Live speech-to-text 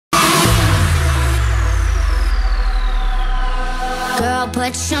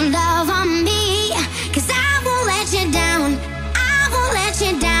put your love on me, 'cause I won't let you down, I won't let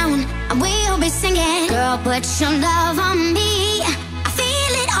you down. And we'll be singing, girl, put your love on me. I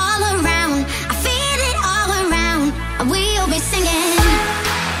feel it all around, I feel it all around. And we'll be singing.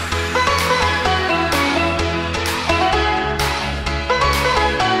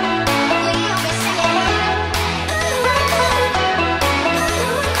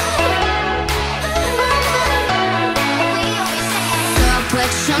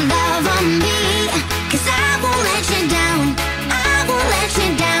 Put your love on me, 'cause I won't let you down, I won't let you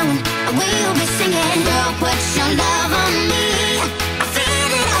down. And we'll be singing, girl, put your love on me. I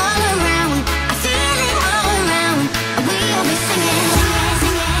feel it all around, I feel it all around. And we'll be singing.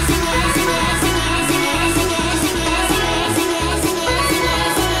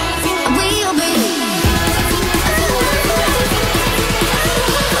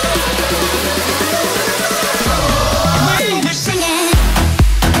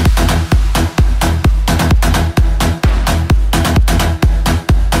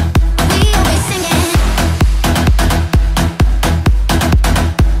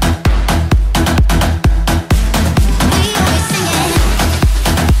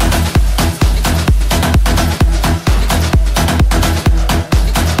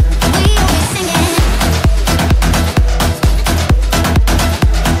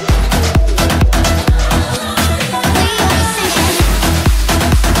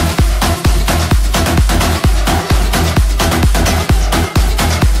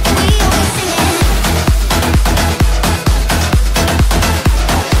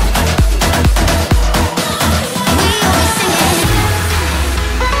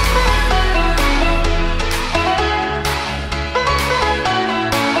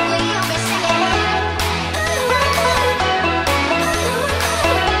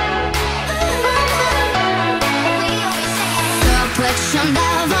 Put your